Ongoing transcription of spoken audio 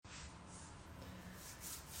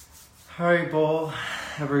Haribol,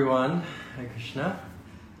 everyone. Hare Krishna.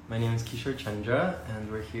 My name is Kishore Chandra,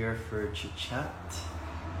 and we're here for Chit Chat.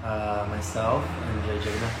 Myself and Jai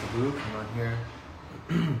Jagannath Prabhu come on here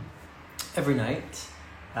every night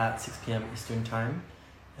at 6 p.m. Eastern Time,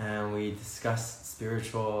 and we discuss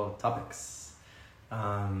spiritual topics.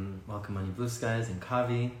 Welcome Mani Blue Skies and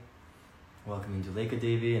Kavi. Welcome Induleka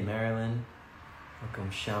Devi and Marilyn.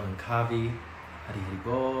 Welcome Shyam and Kavi. Hari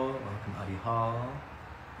Haribol. Welcome Adi Hall.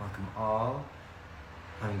 Welcome all.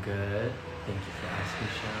 I'm good. Thank you for asking,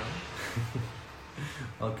 Shyam.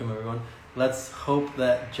 Welcome everyone. Let's hope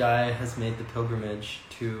that Jai has made the pilgrimage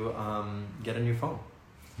to get a new phone.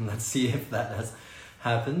 Let's see if that has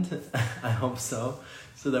happened. I hope so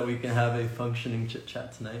that we can have a functioning chit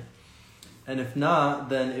chat tonight. And if not,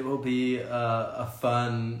 then it will be a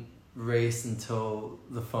fun race until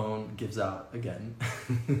the phone gives out again.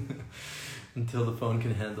 Until the phone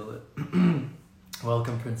can handle it.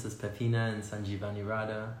 Welcome Princess Pepina and Sanjeevani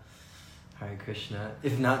Radha. Hare Krishna.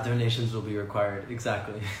 If not, donations will be required.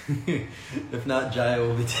 Exactly. If not, Jaya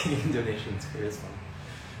will be taking donations for his phone.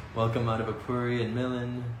 Welcome Madhavapuri and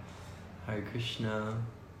Milan. Hare Krishna.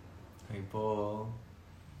 Hare Bol.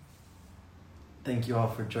 Thank you all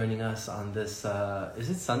for joining us on this,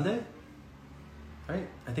 is it Sunday? Right?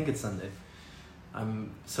 I think it's Sunday.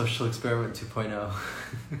 I'm Social Experiment 2.0.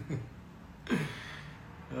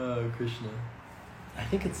 Oh, Krishna. I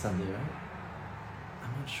think it's Sunday, right?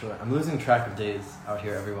 I'm not sure. I'm losing track of days out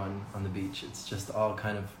here, everyone, on the beach. It's just all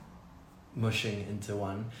kind of mushing into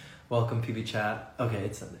one. Welcome, PB Chat. Okay,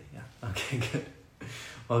 it's Sunday, yeah. Okay, good.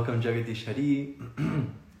 Welcome, Jagadish Hari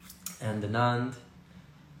and Anand.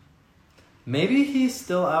 Maybe he's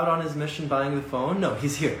still out on his mission buying the phone? No,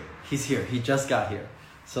 he's here. He's here. He just got here.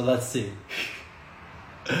 So let's see.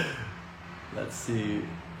 Let's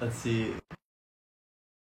see.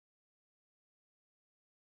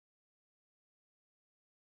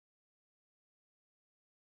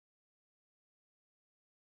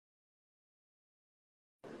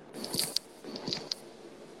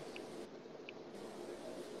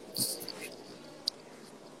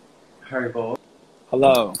 Haribol.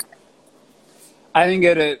 Hello. I didn't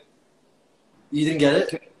get it. You didn't get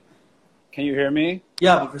it? Can you hear me?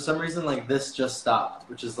 Yeah, but for some reason, like, this just stopped,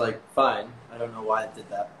 which is, like, fine. I don't know why it did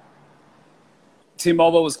that.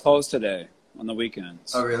 T-Mobile was closed today on the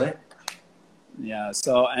weekends. Oh, really? Yeah,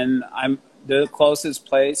 so, and I'm the closest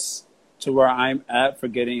place to where I'm at for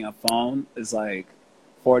getting a phone is like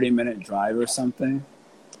 40-minute drive or something.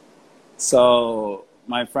 So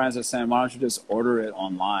my friends are saying, why don't you just order it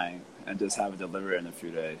online and just have it delivered in a few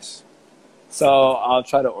days? So I'll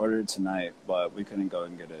try to order it tonight, but we couldn't go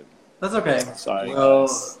and get it. That's okay. Sorry. Well,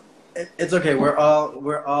 it's okay. We're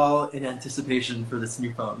all in anticipation for this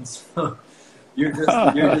new phone. So you're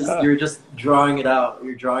just drawing it out.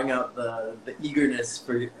 You're drawing out the eagerness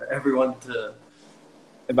for everyone to.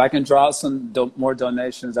 If I can draw some more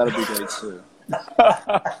donations, that'll be great too.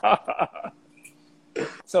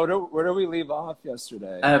 So where did we leave off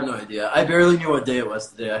yesterday? I have no idea. I barely knew what day it was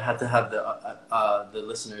today. I had to have the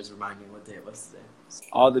listeners remind me what day it was today.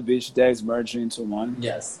 All the beach days merging into one?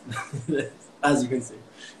 Yes. As you can see.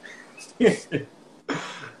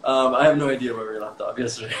 I have no idea where we left off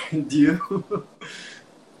yesterday. Do you?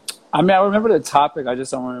 I mean, I remember the topic. I just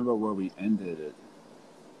don't remember where we ended it.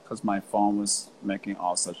 Because my phone was making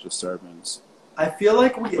all such disturbance. I feel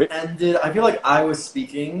like we ended. I feel like I was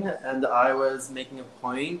speaking and I was making a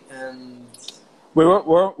point, and we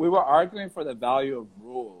were arguing for the value of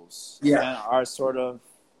rules. Yeah. And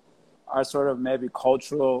our sort of maybe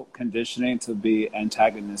cultural conditioning to be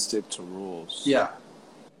antagonistic to rules. Yeah.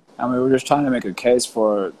 And we were just trying to make a case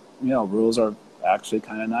for, rules are actually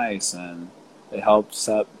kind of nice and they help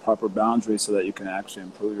set proper boundaries so that you can actually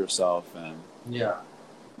improve yourself. And yeah.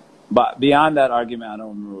 But beyond that argument, I don't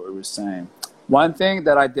remember what we were saying. One thing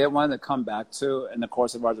that I did want to come back to in the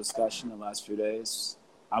course of our discussion the last few days,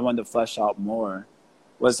 I wanted to flesh out more,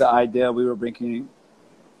 was the idea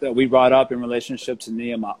that we brought up in relationship to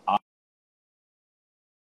Niyama.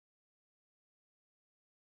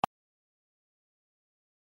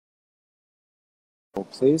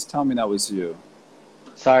 Please tell me that was you.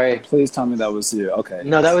 Sorry. Please tell me that was you. Okay.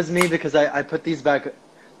 No, that was me because I put these back.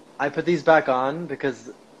 I put these back on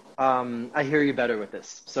because I hear you better with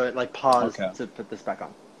this. So it paused to put this back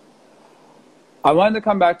on. I wanted to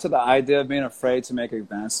come back to the idea of being afraid to make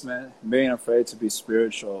advancement, being afraid to be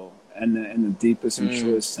spiritual in the deepest and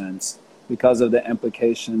truest sense because of the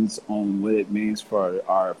implications on what it means for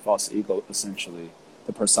our false ego, essentially,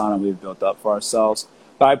 the persona we've built up for ourselves.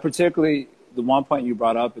 But I particularly, the one point you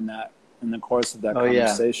brought up in the course of that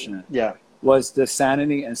conversation was the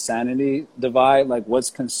sanity and sanity divide, like what's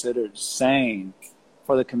considered sane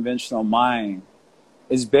for the conventional mind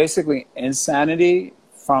is basically insanity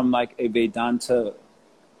from like a Vedanta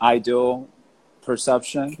ideal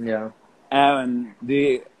perception. Yeah. And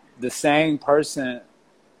the sane person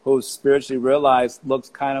who's spiritually realized looks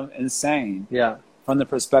kind of insane. Yeah. From the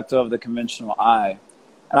perspective of the conventional eye.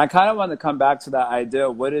 And I kind of want to come back to that idea,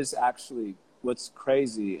 what's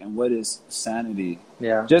crazy and what is sanity.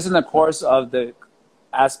 Yeah. Just in the course of the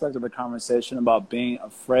aspect of the conversation about being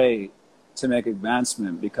afraid to make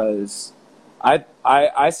advancement, because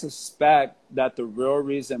I suspect that the real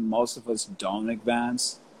reason most of us don't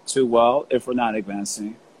advance too well, if we're not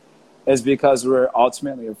advancing, is because we're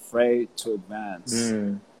ultimately afraid to advance.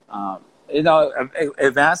 You know,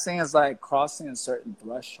 advancing is like crossing a certain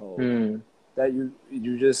threshold that you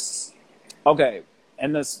just, okay.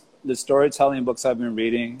 And the storytelling books I've been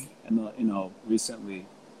reading and recently,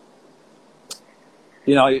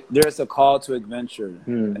 there's a call to adventure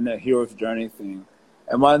and the hero's journey thing.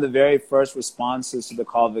 And one of the very first responses to the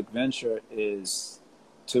call of adventure is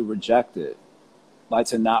to reject it, like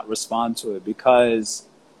to not respond to it, because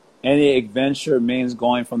any adventure means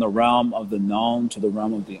going from the realm of the known to the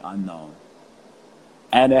realm of the unknown.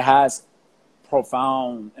 And it has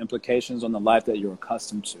profound implications on the life that you're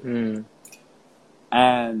accustomed to.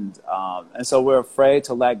 And so we're afraid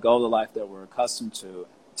to let go of the life that we're accustomed to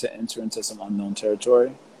enter into some unknown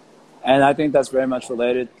territory. And I think that's very much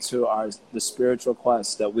related to the spiritual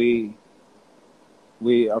quest that we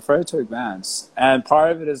are afraid to advance. And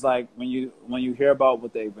part of it is like when you hear about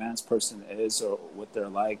what the advanced person is or what they're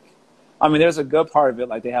like, I mean, there's a good part of it,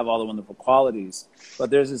 like they have all the wonderful qualities,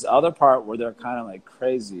 but there's this other part where they're kind of like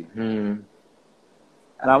crazy.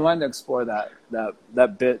 And I wanted to explore that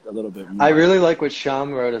bit a little bit more. I really like what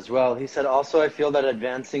Sham wrote as well. He said, also, I feel that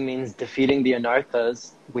advancing means defeating the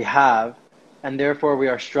anarthas we have, and therefore we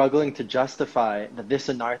are struggling to justify that this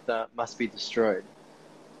anartha must be destroyed.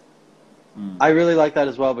 I really like that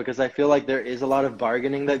as well, because I feel like there is a lot of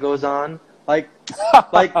bargaining that goes on. Like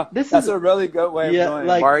this That's a really good way of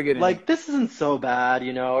doing bargaining. Like, this isn't so bad,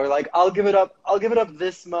 or like, I'll give it up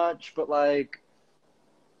this much, but like,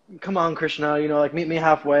 come on, Krishna, like, meet me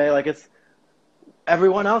halfway. Like, it's,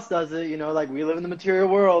 everyone else does it, like, we live in the material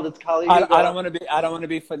world. It's Kali Yuga. I don't want to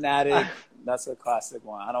be fanatic. That's a classic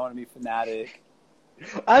one. I don't want to be fanatic.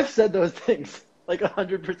 I've said those things like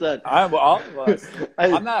 100%. All of us.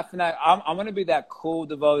 I'm not a fanatic. I'm going to be that cool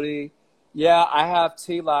devotee. Yeah, I have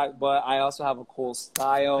tilak, but I also have a cool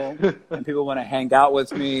style, and people want to hang out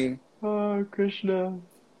with me. Oh, Krishna.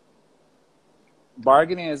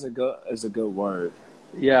 Bargaining is a good word.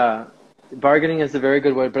 Yeah, bargaining is a very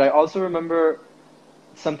good word. But I also remember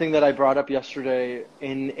something that I brought up yesterday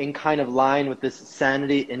in kind of line with this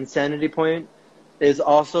sanity-insanity point is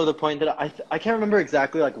also the point that I can't remember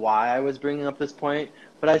exactly like why I was bringing up this point,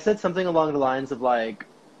 but I said something along the lines of like,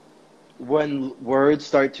 when words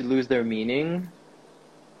start to lose their meaning.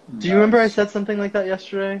 Do you remember I said something like that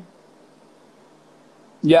yesterday?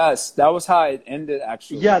 Yes, that was how it ended,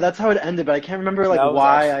 actually. Yeah, that's how it ended, but I can't remember like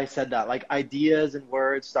why I said that. Like, ideas and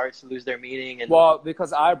words start to lose their meaning. Well,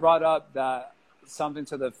 because I brought up that something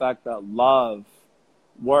to the effect that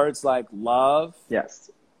words like love.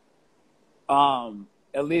 Yes.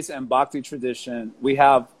 At least in Bhakti tradition, we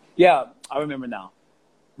have, I remember now.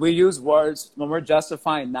 We use words when we're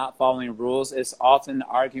justifying not following rules. It's often an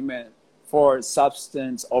argument for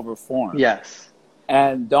substance over form. Yes.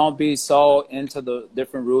 And don't be so into the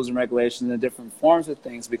different rules and regulations and the different forms of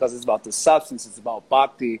things, because it's about the substance. It's about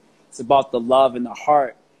bhakti. It's about the love in the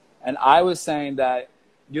heart. And I was saying that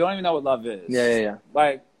you don't even know what love is. Yeah.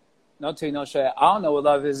 Like, no tea, no shade. I don't know what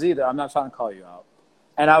love is either. I'm not trying to call you out.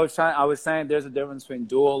 And I was saying there's a difference between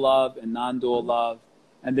dual love and non-dual love.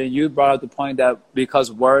 And then you brought up the point that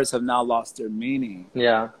because words have now lost their meaning.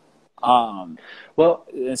 Yeah. Well,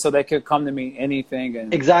 and so they could come to mean anything.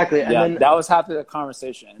 And exactly. And then, that was how the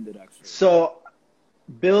conversation ended, actually. So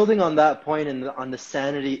building on that point and on the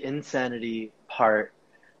sanity-insanity part,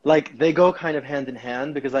 like, they go kind of hand in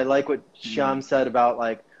hand, because I like what Shyam said about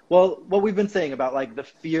like, well, what we've been saying about like the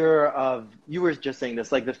fear of, you were just saying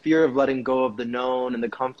this, like the fear of letting go of the known and the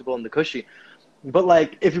comfortable and the cushy. But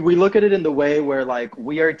like, if we look at it in the way where like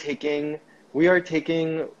we are taking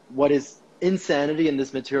what is insanity in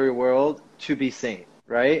this material world to be sane,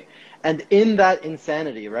 right? And in that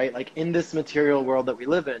insanity, right, like in this material world that we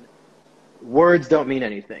live in, words don't mean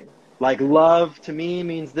anything. Like, love to me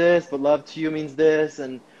means this, but love to you means this,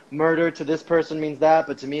 and murder to this person means that,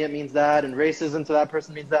 but to me it means that, and racism to that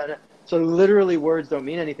person means that. So literally words don't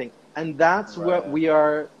mean anything. And that's what we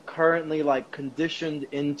are currently like conditioned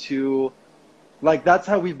into Like that's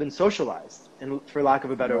how we've been socialized, and for lack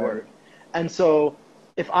of a better Right. word. And so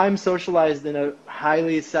if I'm socialized in a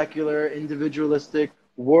highly secular, individualistic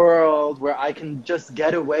world where I can just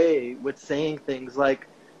get away with saying things like,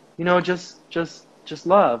 you know, just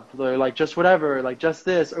love, or like just whatever, like just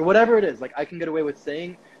this, or whatever it is, like I can get away with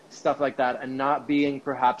saying stuff like that and not being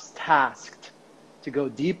perhaps tasked to go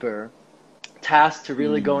deeper, tasked to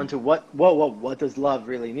really go into what does love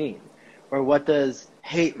really mean, or what does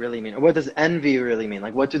hate really mean, or what does envy really mean,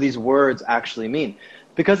 like what do these words actually mean?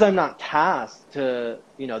 Because I'm not tasked to,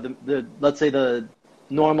 you know, the let's say the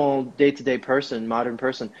normal day-to-day person, modern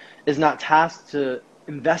person, is not tasked to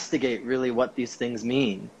investigate really what these things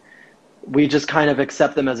mean. We just kind of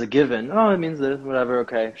accept them as a given. Oh, it means this, whatever,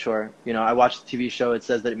 okay, sure. You know, I watched the TV show, it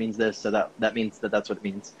says that it means this, so that means that that's what it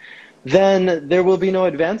means. Then there will be no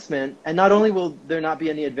advancement, and not only will there not be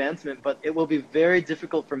any advancement, but it will be very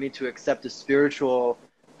difficult for me to accept a spiritual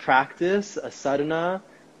practice, a sadhana,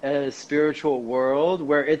 a spiritual world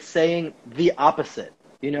where it's saying the opposite.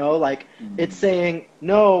 You know, like it's saying,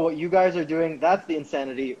 no, what you guys are doing, that's the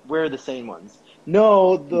insanity. We're the sane ones.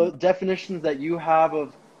 No, the definitions that you have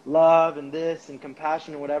of love and this and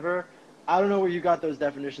compassion and whatever, I don't know where you got those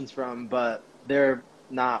definitions from, but they're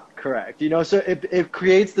not correct. You know, so it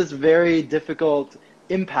creates this very difficult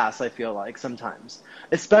impasse, I feel like, sometimes.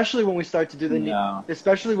 Especially when we start to do the niyama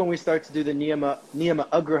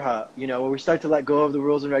agraha, you know, where we start to let go of the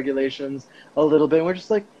rules and regulations a little bit, and we're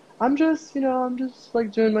just like, I'm just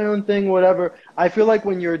like doing my own thing, whatever. I feel like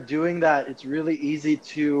when you're doing that, it's really easy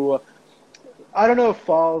to, I don't know if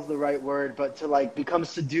fall is the right word, but to like become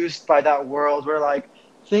seduced by that world where like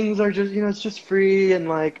things are just, you know, it's just free, and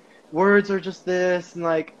like words are just this, and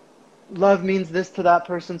like love means this to that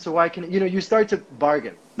person, so why can, you know, you start to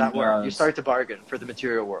bargain that word. You start to bargain for the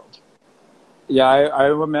material world. Yeah, I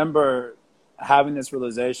remember having this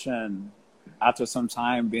realization after some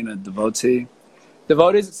time being a devotee.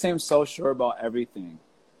 Devotees seem so sure about everything.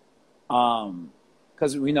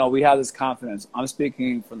 Because we know we have this confidence. I'm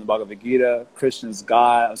speaking from the Bhagavad Gita, Krishna's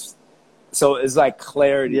God. So it's like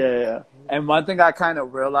clarity. Yeah. And one thing I kind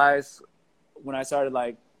of realized when I started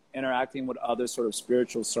like interacting with other sort of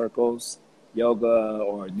spiritual circles, yoga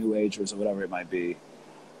or New Agers or whatever it might be,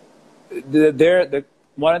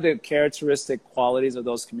 one of the characteristic qualities of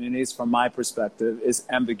those communities, from my perspective, is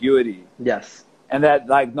ambiguity. Yes. And that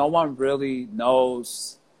like no one really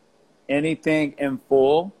knows anything in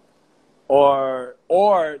full, or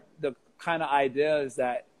the kind of idea is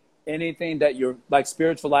that anything that you're like,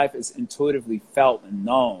 spiritual life is intuitively felt and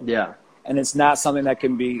known. Yeah. And it's not something that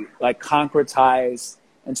can be like concretized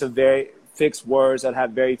into very fixed words that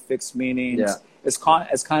have very fixed meanings. Yeah. It's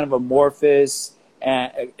kind of amorphous,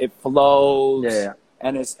 and it flows. Yeah.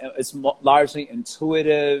 And it's largely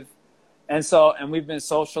intuitive. And we've been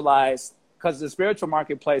socialized, because the spiritual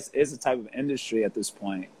marketplace is a type of industry at this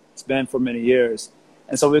point. It's been for many years.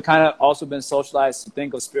 And so we've kind of also been socialized to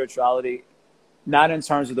think of spirituality, not in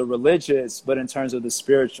terms of the religious, but in terms of the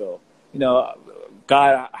spiritual. You know,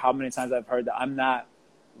 God, how many times I've heard that I'm not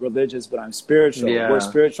religious, but I'm spiritual. Yeah. Where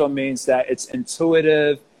spiritual means that it's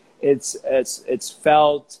intuitive, it's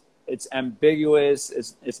felt, it's ambiguous.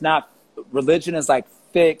 It's not, religion is like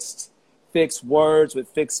fixed words with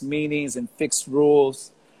fixed meanings and fixed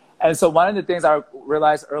rules. And so one of the things I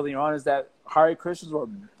realized early on is that Hare Krishnas were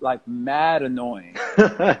like mad annoying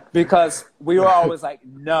because we were always like,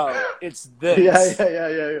 no, it's this.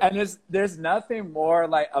 Yeah. And there's nothing more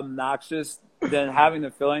like obnoxious than having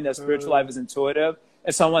the feeling that spiritual life is intuitive,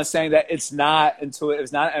 and someone saying that it's not intuitive,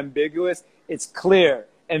 it's not ambiguous, it's clear,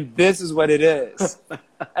 and this is what it is.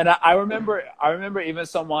 And I remember even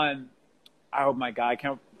someone, oh my God,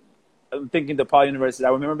 I'm thinking DePaul University. I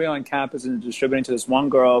remember being on campus and distributing to this one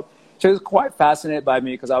girl. She was quite fascinated by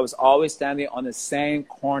me because I was always standing on the same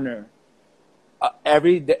corner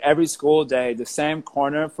every school day, the same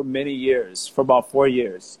corner for many years, for about 4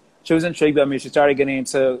 years. She was intrigued by me. She started getting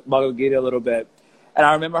into Bhagavad Gita a little bit. And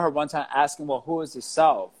I remember her one time asking, well, who is the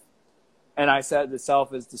self? And I said the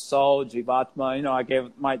self is the soul, Jivatma. You know, I gave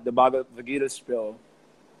the Bhagavad Gita spiel.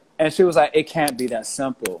 And she was like, it can't be that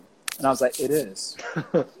simple. And I was like, it is.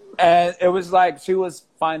 And it was like she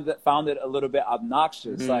found it a little bit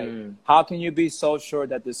obnoxious. Like, how can you be so sure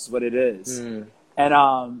that this is what it is?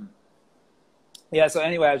 And yeah. So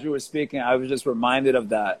anyway, as you were speaking, I was just reminded of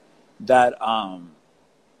that.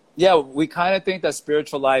 Yeah, we kind of think that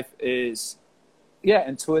spiritual life is,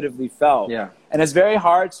 intuitively felt. Yeah. And it's very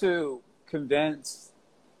hard to convince,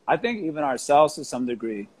 I think even ourselves to some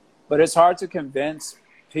degree, but it's hard to convince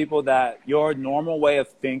people that your normal way of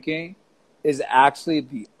thinking is actually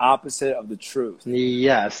the opposite of the truth.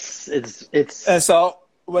 Yes, it's And so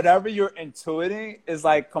whatever you're intuiting is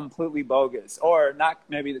like completely bogus, or not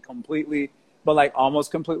maybe completely, but like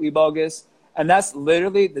almost completely bogus. And that's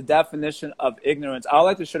literally the definition of ignorance. I would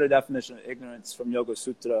like to share the definition of ignorance from Yoga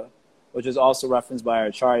Sutra, which is also referenced by our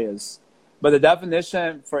acharyas. But the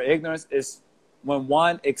definition for ignorance is when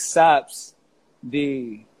one accepts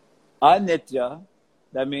the anitya,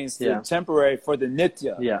 that means the temporary, for the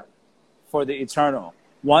nitya, for the eternal.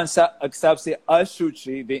 One accepts the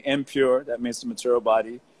ashuchi, the impure, that means the material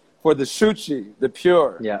body, for the shuchi, the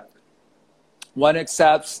pure. Yeah. One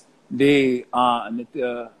accepts the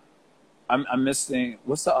nitya. I'm missing.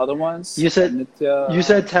 What's the other ones? You said nitya, you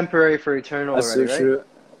said temporary for eternal already, right?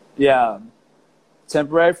 Yeah.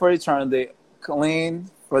 Temporary for eternity, clean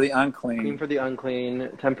for the unclean. Clean for the unclean,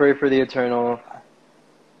 temporary for the eternal.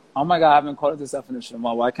 Oh my God, I haven't quoted this definition in a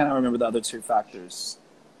while. Why can't I remember the other two factors?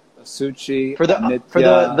 Suchi, For the nitya. for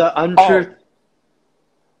the untruth.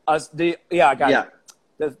 I got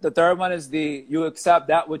it. The third one is you accept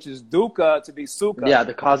that which is dukkha to be sukha. Yeah,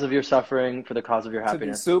 the cause of your suffering for the cause of your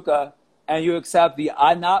happiness. To be sukha, and you accept the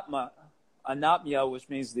anatma, which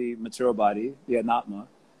means the material body, the anatma,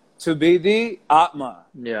 to be the atma.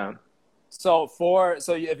 Yeah. So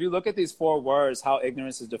if you look at these four words, how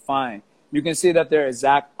ignorance is defined, you can see that they're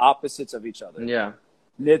exact opposites of each other. Yeah.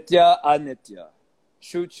 Nitya, anitya.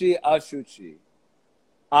 Shuchi, ashuchi.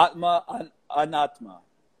 Atma, anatma.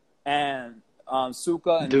 And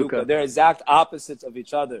sukha and dukkha. They're exact opposites of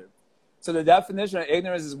each other. So the definition of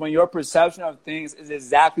ignorance is when your perception of things is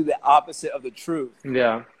exactly the opposite of the truth.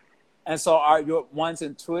 Yeah. And so one's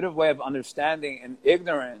intuitive way of understanding and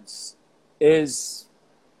ignorance is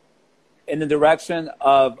in the direction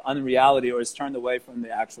of unreality, or is turned away from the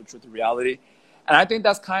actual truth of reality. And I think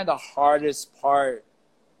that's kind of the hardest part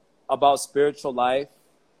about spiritual life.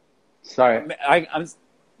 Sorry.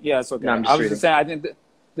 Yeah, it's okay. No, I was just saying, I think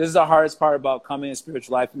this is the hardest part about coming in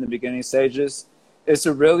spiritual life in the beginning stages, is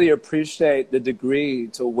to really appreciate the degree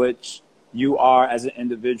to which you are as an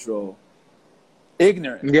individual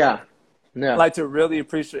ignorant. Yeah. Like to really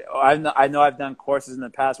appreciate. I know I've done courses in the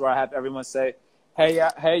past where I have everyone say, hey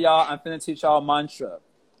y'all, I'm finna teach y'all a mantra.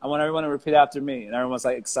 I want everyone to repeat after me. And everyone's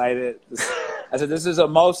like excited. I said, this is the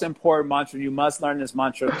most important mantra. You must learn this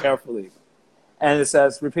mantra carefully. And it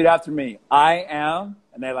says, repeat after me. I am,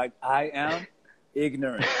 and they're like, I am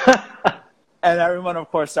ignorant. And everyone,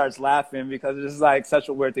 of course, starts laughing because it's like such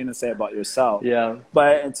a weird thing to say about yourself. Yeah.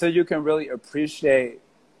 But until you can really appreciate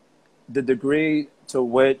the degree to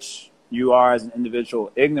which you are as an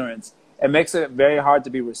individual ignorance, it makes it very hard to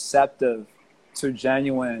be receptive to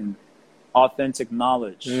genuine, authentic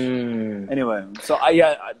knowledge. Anyway, so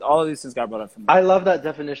all of these things got brought up for me. I love that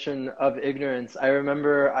definition of ignorance. I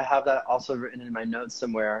remember I have that also written in my notes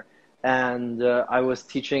somewhere. And I was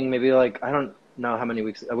teaching maybe like, I don't know how many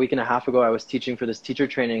weeks, a week and a half ago, I was teaching for this teacher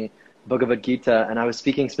training Bhagavad Gita, and I was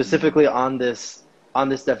speaking specifically on this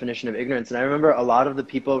definition of ignorance. And I remember a lot of the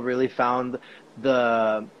people really found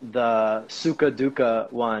the sukha dukkha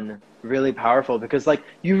one really powerful, because like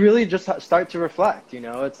you really just start to reflect,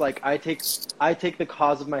 it's like I take the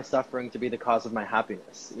cause of my suffering to be the cause of my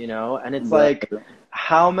happiness, and it's like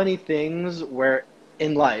how many things where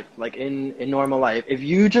in life, like in normal life, if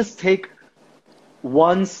you just take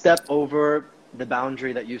one step over the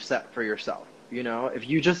boundary that you set for yourself, if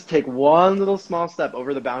you just take one little small step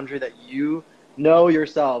over the boundary that you know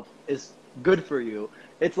yourself is good for you,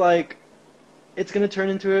 it's like it's going to turn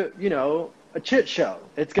into a chit show.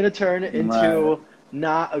 It's going to turn into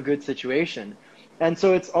not a good situation. And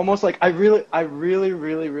so it's almost like I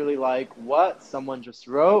really like what someone just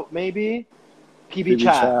wrote, maybe PB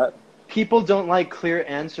chat. People don't like clear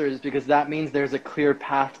answers because that means there's a clear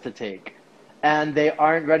path to take, and they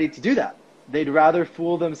aren't ready to do that. They'd rather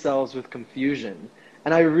fool themselves with confusion.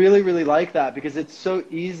 And I really like that, because it's so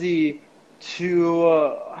easy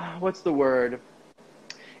to what's the word?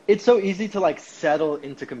 It's so easy to like settle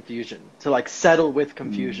into confusion, to like settle with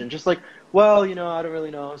confusion. Just like, well, I don't really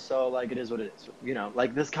know, so like it is what it is.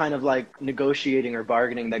 Like this kind of like negotiating or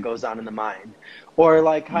bargaining that goes on in the mind. Or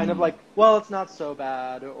like kind of like, well, it's not so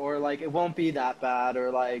bad, or like it won't be that bad, or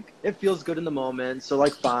like it feels good in the moment, so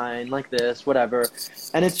like fine, like this, whatever.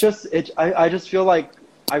 And it's just I just feel like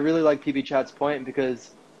I really like PB Chat's point, because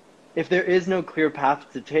if there is no clear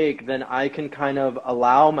path to take, then I can kind of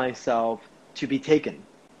allow myself to be taken.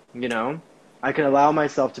 I can allow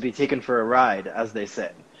myself to be taken for a ride, as they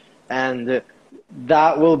say. And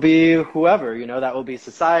that will be whoever, that will be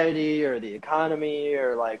society or the economy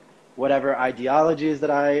or like whatever ideologies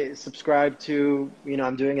that I subscribe to.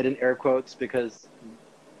 I'm doing it in air quotes because,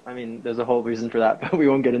 there's a whole reason for that, but we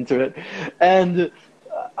won't get into it. And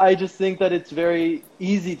I just think that it's very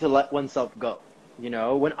easy to let oneself go, You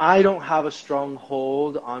know, when I don't have a strong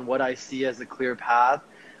hold on what I see as a clear path,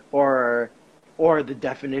 or the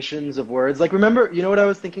definitions of words. Like, remember, you know what I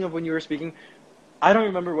was thinking of when you were speaking? I don't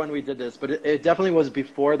remember when we did this, but it definitely was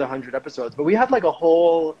before the 100 episodes. But we had like a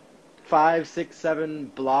whole 5, 6, 7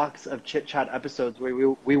 blocks of chit chat episodes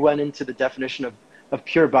where we went into the definition of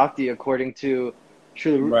pure bhakti according to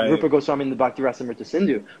Srila Rupa Goswami and the Bhakti Rasamrita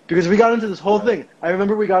Sindhu. Because we got into this whole thing. I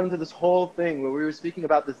remember we got into this whole thing where we were speaking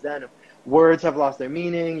about this then of words have lost their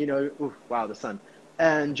meaning, you know, ooh, wow, the sun.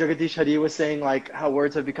 And Jagadish Hari was saying like how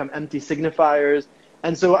words have become empty signifiers.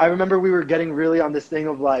 And so I remember we were getting really on this thing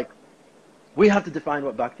of like, we have to define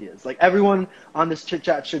what bhakti is. Like, everyone on this chit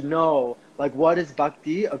chat should know, like, what is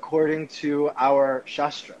bhakti according to our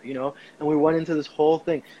shastra, you know? And we went into this whole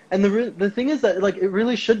thing. And the thing is that, like, it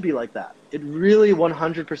really should be like that. It really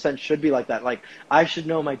 100% should be like that. Like, I should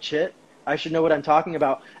know my chit. I should know what I'm talking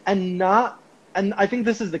about. And I think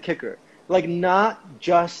this is the kicker. Like, not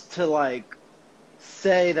just to, like,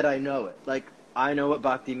 say that I know it. Like, I know what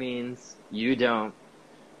bhakti means. You don't.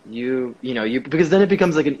 You know, because then it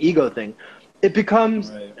becomes like an ego thing. It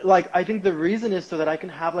becomes like, I think the reason is so that I can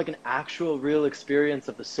have like an actual real experience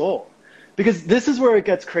of the soul. Because this is where it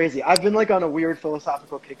gets crazy. I've been like on a weird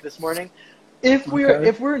philosophical kick this morning. If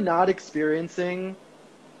we're not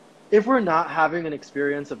having an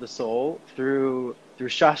experience of the soul through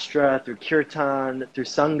Shastra, through Kirtan, through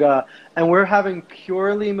Sangha, and we're having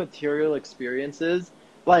purely material experiences,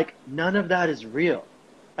 like, none of that is real.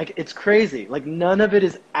 Like, it's crazy. Like, none of it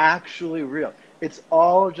is actually real. It's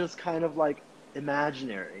all just kind of like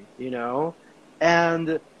imaginary, you know?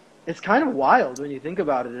 And it's kind of wild when you think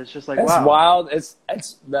about it. It's just like, wow. It's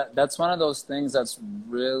wild. That's one of those things that's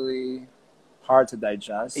really hard to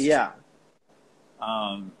digest. Yeah.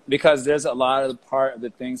 Because there's a lot of the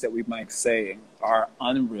things that we might say are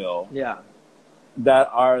unreal. Yeah. That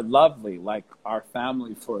are lovely, like our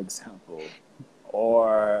family, for example,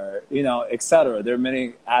 or, you know, etc. There are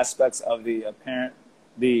many aspects of the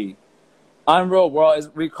unreal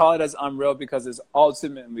world. We call it as unreal because it's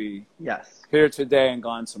ultimately here today and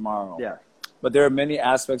gone tomorrow. Yeah. But there are many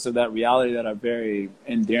aspects of that reality that are very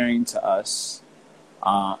endearing to us.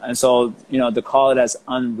 And so, you know, to call it as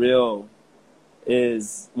unreal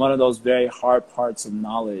is one of those very hard parts of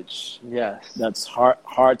knowledge. Yes. That's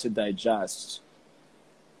hard to digest.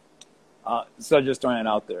 So just throwing it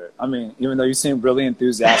out there. I mean, even though you seem really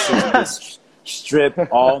enthusiastic to just strip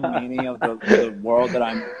all meaning of the world that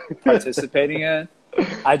I'm participating in,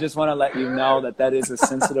 I just want to let you know that that is a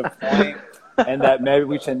sensitive point and that maybe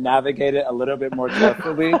we should navigate it a little bit more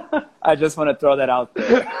carefully. I just want to throw that out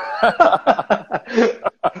there.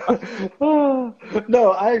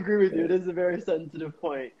 No, I agree with you. It is a very sensitive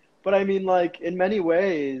point. But I mean, like, in many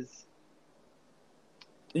ways,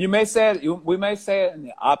 you may say it. We may say it in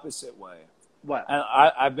the opposite way. What? And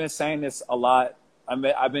I've been saying this a lot.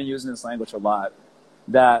 I've been using this language a lot.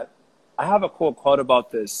 That I have a cool quote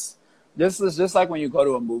about this. This is just like when you go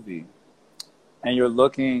to a movie and you're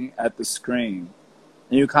looking at the screen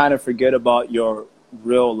and you kind of forget about your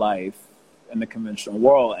real life in the conventional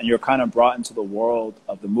world, and you're kind of brought into the world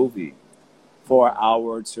of the movie for an hour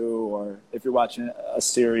or two, or if you're watching a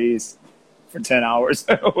series for 10 hours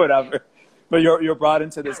or whatever. But you're brought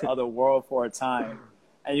into this other world for a time,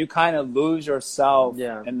 and you kind of lose yourself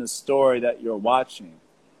in the story that you're watching.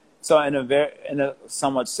 So in a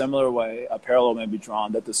somewhat similar way, a parallel may be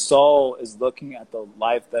drawn that the soul is looking at the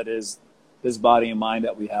life that is this body and mind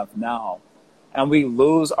that we have now, and we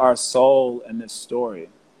lose our soul in this story.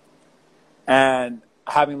 And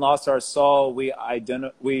having lost our soul, we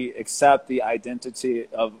accept the identity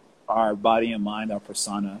of our body and mind, our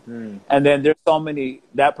persona. And then there's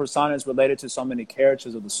that persona is related to so many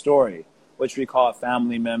characters of the story, which we call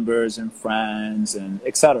family members and friends and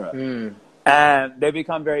etc. And they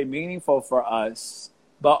become very meaningful for us,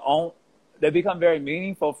 but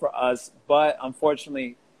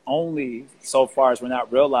unfortunately only so far as we're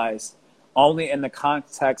not realized, only in the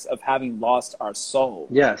context of having lost our soul.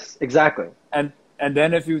 Yes, exactly. And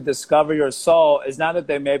then if you discover your soul, it's not that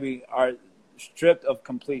they maybe are stripped of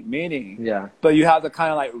complete meaning, but you have to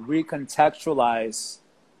kind of like recontextualize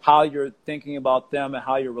how you're thinking about them and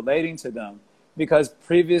how you're relating to them. Because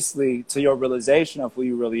previously to your realization of who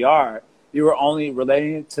you really are, you were only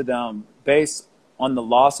relating to them based on the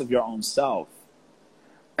loss of your own self.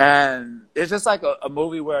 And it's just like a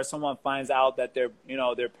movie where someone finds out that their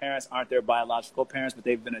parents aren't their biological parents, but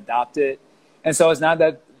they've been adopted. And so it's not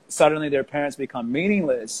that suddenly their parents become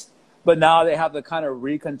meaningless, but now they have to kind of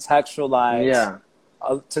recontextualize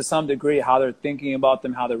to some degree how they're thinking about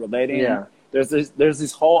them, how they're relating. there's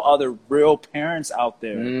these whole other real parents out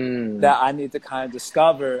there that I need to kind of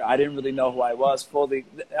discover. I didn't really know who I was fully.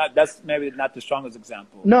 That's maybe not the strongest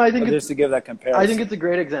example. No, I think just to give that comparison. I think it's a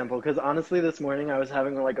great example because honestly, this morning I was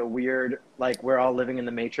having like a weird, like we're all living in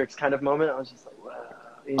the Matrix kind of moment. I was just like, wow.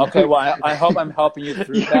 You know? Okay, well, I hope I'm helping you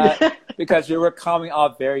through that because you were coming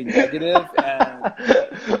off very negative, and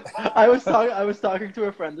I was talking to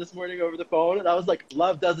a friend this morning over the phone, and I was like,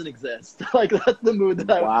 love doesn't exist. Like that's the mood that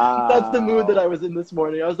that's the mood that I was in this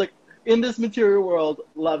morning. I was like, in this material world,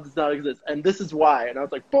 love does not exist, and this is why. And I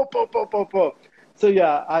was like, boop, boop, boop, boop, boop. So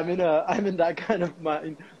yeah, I'm in that kind of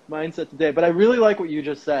mindset today. But I really like what you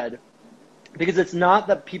just said. Because it's not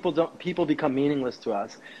that people become meaningless to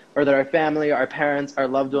us, or that our family, our parents, our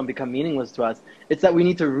loved one become meaningless to us. It's that we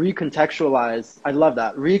need to recontextualize. I love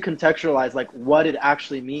that. Recontextualize like what it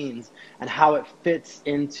actually means and how it fits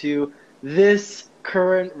into this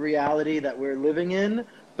current reality that we're living in,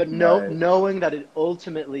 but knowing that it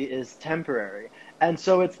ultimately is temporary. And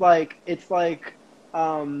so it's like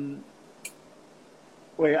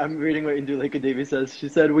wait, I'm reading what Indulekha Devi says. She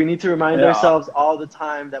said, we need to remind ourselves all the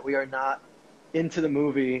time that we are not into the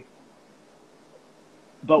movie,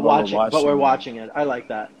 but we're watching it. I like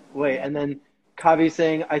that. Wait, and then Kavi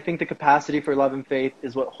saying, I think the capacity for love and faith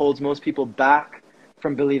is what holds most people back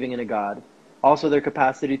from believing in a God. Also their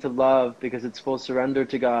capacity to love because it's full surrender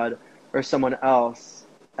to God or someone else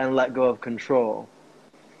and let go of control.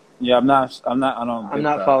 Yeah, I'm not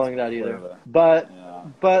following that either. But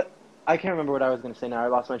I can't remember what I was going to say now. I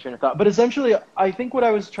lost my train of thought. But essentially, I think what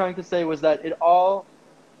I was trying to say was that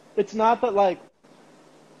it's not that like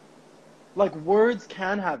words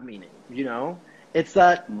can have meaning, you know? It's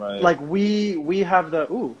that like we have the,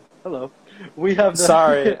 we have the.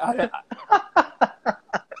 Sorry.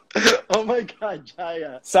 Oh my God,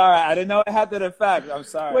 Jaya. Sorry, I didn't know it had that effect. I'm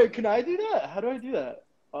sorry. Wait, can I do that? How do I do that?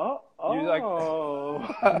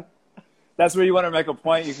 That's where you want to make a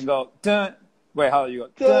point. You can go, dun. Wait, how do you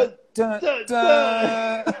go? Dun, dun,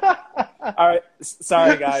 dun. All right,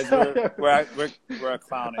 sorry guys, we're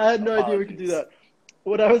clowning. I had no idea we could do that.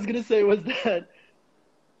 What I was gonna say was that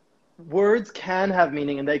words can have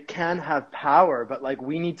meaning and they can have power, but like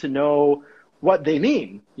we need to know what they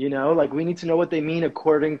mean. You know, like we need to know what they mean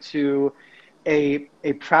according to a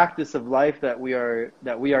practice of life that we are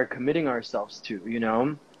committing ourselves to. You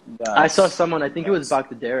know, I saw someone. I think it was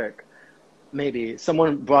Bhakti Derek. Maybe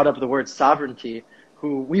someone brought up the word sovereignty.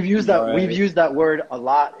 Who we've used that word a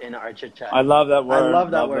lot in our chit chat. I love that word. I love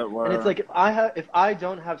that word. And it's like if I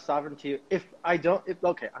don't have sovereignty, I'm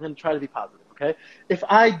gonna try to be positive, okay? If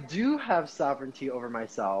I do have sovereignty over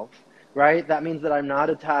myself, right, that means that I'm not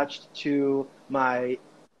attached to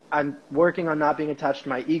I'm working on not being attached to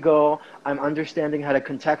my ego. I'm understanding how to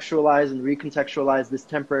contextualize and recontextualize this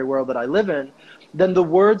temporary world that I live in. Then the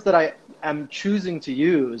words that I am choosing to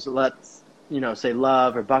use, let's say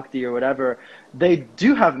love or bhakti or whatever, they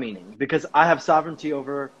do have meaning because I have sovereignty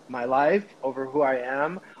over my life, over who I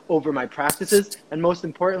am, over my practices, and most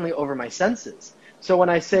importantly, over my senses. So when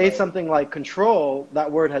I say something like control,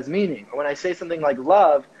 that word has meaning. When I say something like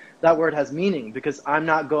love, that word has meaning because I'm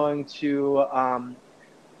going to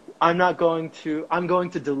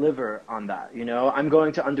deliver on that, you know? I'm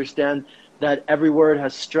going to understand that every word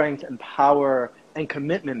has strength and power and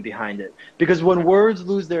commitment behind it. Because when words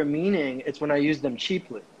lose their meaning, it's when I use them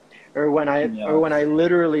cheaply. Or when I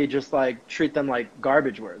literally just like treat them like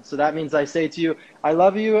garbage words. So that means I say to you, I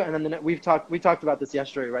love you, and then we talked about this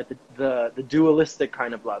yesterday, right? The dualistic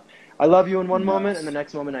kind of love. I love you in one moment, and the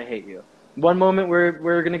next moment I hate you. One moment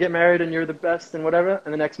we're gonna get married and you're the best and whatever,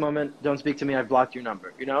 and the next moment, don't speak to me, I've blocked your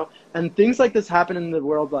number, you know? And things like this happen in the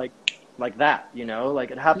world like that, you know?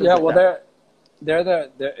 Like it happens. Yeah, well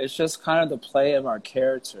it's just kind of the play of our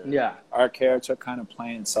character. Yeah. Our character kind of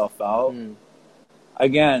playing itself out.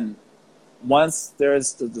 Again, once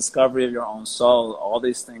there's the discovery of your own soul, all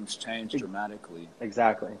these things change dramatically.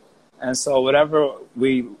 Exactly. And so whatever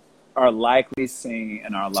we are likely seeing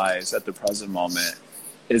in our lives at the present moment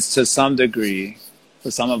is to some degree, for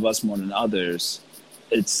some of us more than others,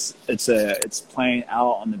 it's playing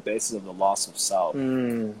out on the basis of the loss of self.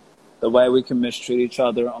 The way we can mistreat each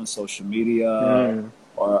other on social media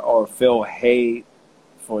or feel hate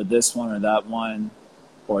for this one or that one,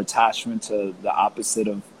 or attachment to the opposite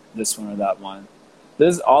of this one or that one.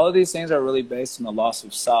 All of these things are really based on the loss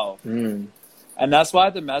of self. And that's why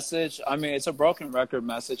the message, I mean, it's a broken record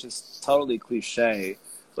message. It's totally cliche,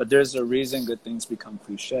 but there's a reason good things become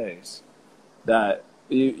cliches. That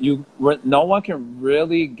no one can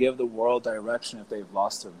really give the world direction if they've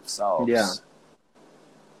lost themselves. Yeah.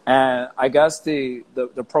 And I guess the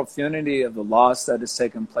profanity of the loss that has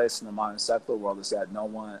taken place in the modern secular world is that no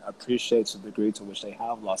one appreciates the degree to which they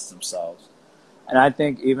have lost themselves. And I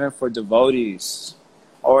think even for devotees,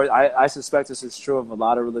 or I suspect this is true of a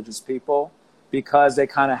lot of religious people, because they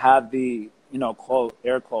kind of have the, quote,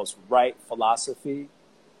 air quotes, right philosophy,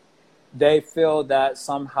 they feel that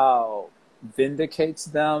somehow vindicates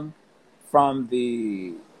them from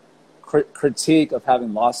the critique of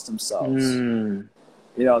having lost themselves.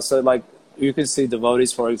 So like you can see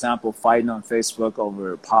devotees, for example, fighting on Facebook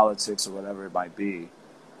over politics or whatever it might be.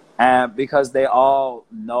 And because they all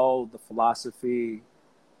know the philosophy,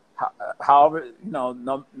 however,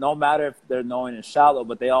 no matter if they're knowing is shallow,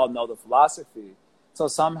 but they all know the philosophy. So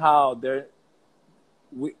somehow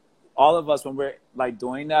all of us, when we're like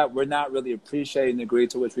doing that, we're not really appreciating the degree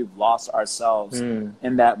to which we've lost ourselves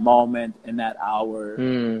in that moment, in that hour,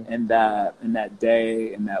 in that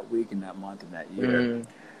day, in that week, in that month, in that year.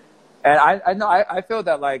 And I feel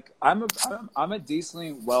that like I'm a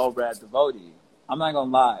decently well-read devotee. I'm not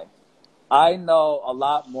gonna lie. I know a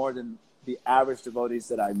lot more than the average devotees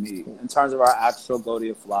that I meet in terms of our actual body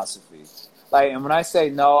of philosophy. Like, and when I say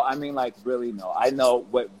no, I mean like really no. I know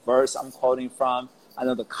what verse I'm quoting from. I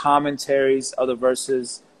know the commentaries of the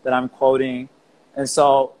verses that I'm quoting. And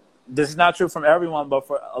so this is not true from everyone, but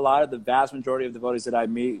for a lot of the vast majority of devotees that I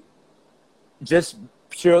meet, just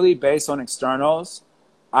purely based on externals,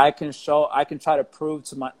 I can try to prove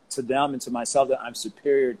to them and to myself that I'm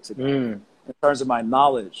superior to them in terms of my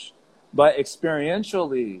knowledge. But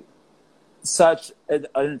experientially, such an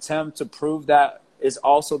attempt to prove that is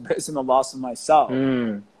also based on the loss of myself.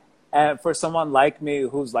 And for someone like me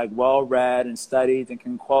who's like well-read and studied and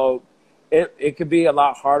can quote, it could be a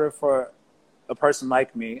lot harder for a person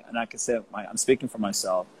like me, and I can say I'm speaking for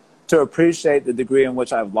myself, to appreciate the degree in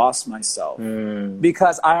which I've lost myself.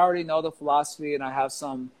 Because I already know the philosophy and I have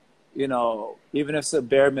some, even if it's a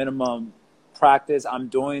bare minimum practice, I'm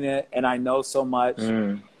doing it and I know so much.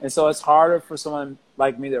 And so it's harder for someone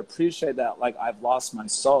like me to appreciate that, like I've lost my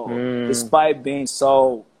soul, despite being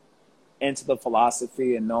so into the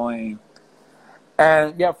philosophy and knowing.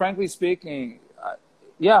 And yeah, frankly speaking,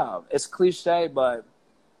 it's cliche, but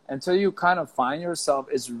until you kind of find yourself,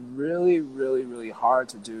 it's really, really, really hard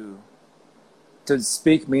to do, to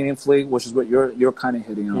speak meaningfully, which is what you're kind of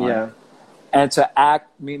hitting on, and to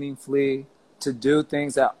act meaningfully, to do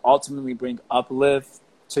things that ultimately bring uplift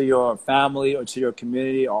to your family or to your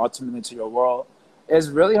community or ultimately to your world. It's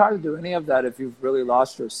really hard to do any of that if you've really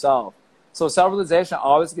lost yourself. So self-realization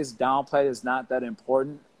always gets downplayed as not that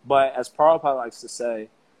important. But as Prabhupada likes to say,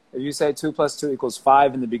 if you say 2 + 2 =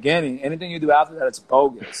 5 in the beginning, anything you do after that, it's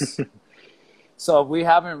bogus. So if we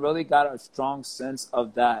haven't really got a strong sense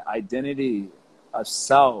of that identity of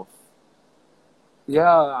self,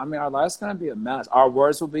 our life's going to be a mess. Our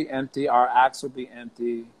words will be empty. Our acts will be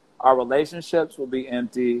empty. Our relationships will be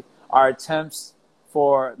empty. Our attempts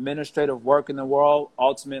for administrative work in the world,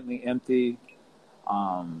 ultimately empty.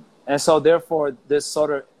 And so therefore, this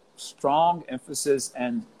sort of strong emphasis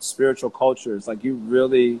and spiritual cultures, like you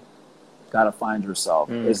really got to find yourself.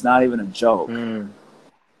 It's not even a joke.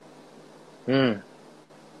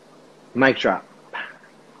 Mic drop.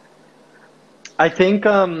 I think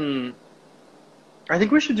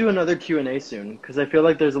we should do another Q&A soon because I feel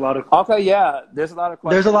like there's a lot of... Okay, yeah. There's a lot of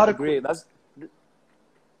questions. There's a lot of... Agree.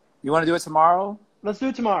 You want to do it tomorrow? Let's do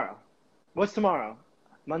it tomorrow. What's tomorrow?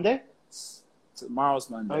 Monday? Tomorrow's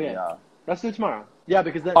Monday, okay. Yeah. Let's do it tomorrow. Yeah,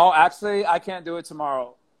 because then... Oh, actually, I can't do it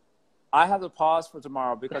tomorrow. I have to pause for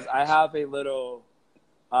tomorrow because I have a little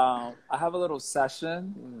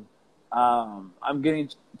session. I'm getting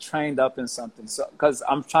trained up in something. So, because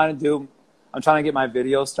I'm trying to get my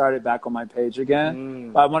videos started back on my page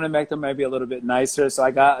again. But I want to make them maybe a little bit nicer. So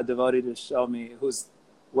I got a devotee to show me who's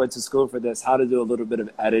went to school for this, how to do a little bit of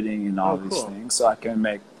editing and all these things so I can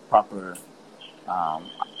make proper...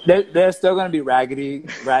 They're still going to be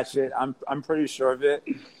ratchet. I'm pretty sure of it.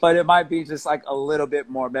 But it might be just like a little bit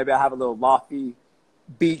more. Maybe I have a little lofty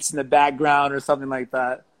beats in the background or something like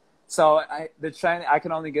that. So the training, I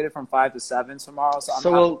can only get it from 5 to 7 tomorrow.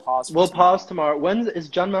 So we'll pause tomorrow. When is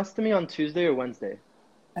Janmashtami on Tuesday or Wednesday?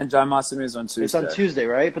 And Janmashtami is on Tuesday. It's on Tuesday,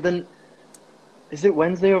 right? But then, is it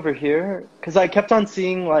Wednesday over here? Because I kept on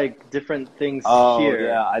seeing like different things here. Oh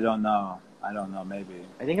yeah, I don't know. Maybe.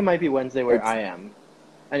 I think it might be Wednesday where I am.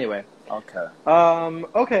 Anyway. Okay.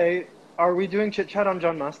 Okay. Are we doing chit chat on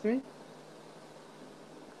Janmashtami?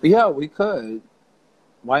 Yeah, we could.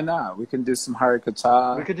 Why not? We can do some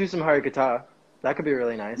Harikatha. We could do some Harikatha. That could be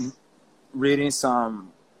really nice. Reading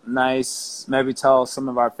some nice, maybe tell some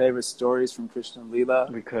of our favorite stories from Krishna Lila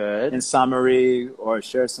We could. in summary, or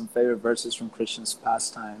share some favorite verses from Krishna's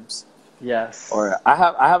pastimes. Yes. Or I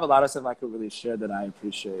have a lot of stuff I could really share that I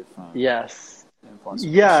appreciate from. Yes. influence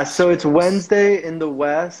from Yeah, Krishna's so it's stories. Wednesday in the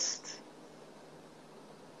West.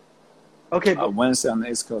 Okay, but, Wednesday on the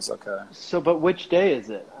East Coast. Okay. but which day is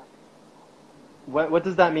it? What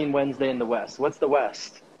does that mean, Wednesday in the West? What's the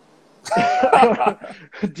West?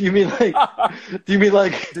 Do you mean like? Do you mean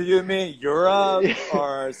like? Do you mean Europe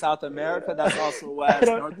or South America? That's also West.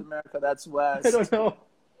 North America, that's West. I don't know.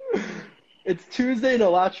 It's Tuesday in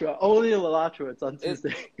Alachua. Only in Alachua. It's on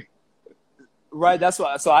Tuesday. Right. That's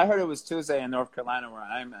what. So I heard it was Tuesday in North Carolina where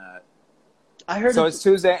I'm at. I heard. So it's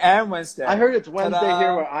Tuesday and Wednesday. I heard it's Wednesday Ta-da.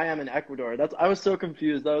 here where I am in Ecuador. I was so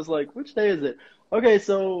confused. I was like, which day is it? Okay,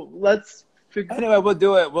 so let's figure. Anyway, we'll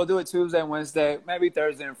do it. We'll do it Tuesday and Wednesday, maybe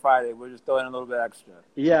Thursday and Friday. We'll just throw in a little bit extra.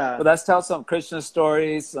 Yeah. But let's tell some Krishna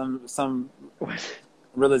stories, some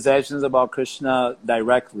realizations about Krishna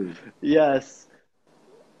directly. Yes.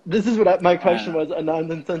 This is what my question was.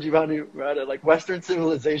 Anand and Sanjivani read it, like Western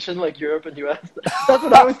civilization, like Europe and US. That's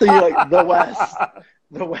what I was thinking, like the West.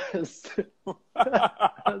 The West.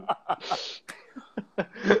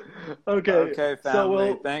 Okay,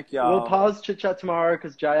 family. So Thank y'all. we'll pause chit chat tomorrow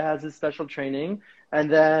because Jaya has his special training, and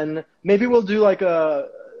then maybe we'll do like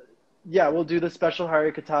we'll do the special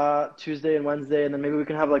Harikatha Tuesday and Wednesday, and then maybe we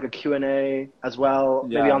can have like a Q&A as well,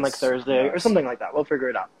 maybe on like Yes, Thursday or yes. something like that. We'll figure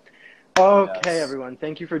it out. Okay, Yes. everyone.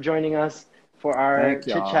 Thank you for joining us for our Thank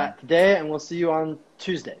chit y'all. chat today, and we'll see you on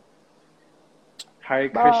Tuesday. Hare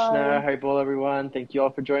Bye. Krishna, Hare Bol, everyone. Thank you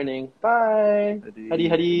all for joining. Bye. Hari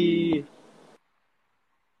Hari.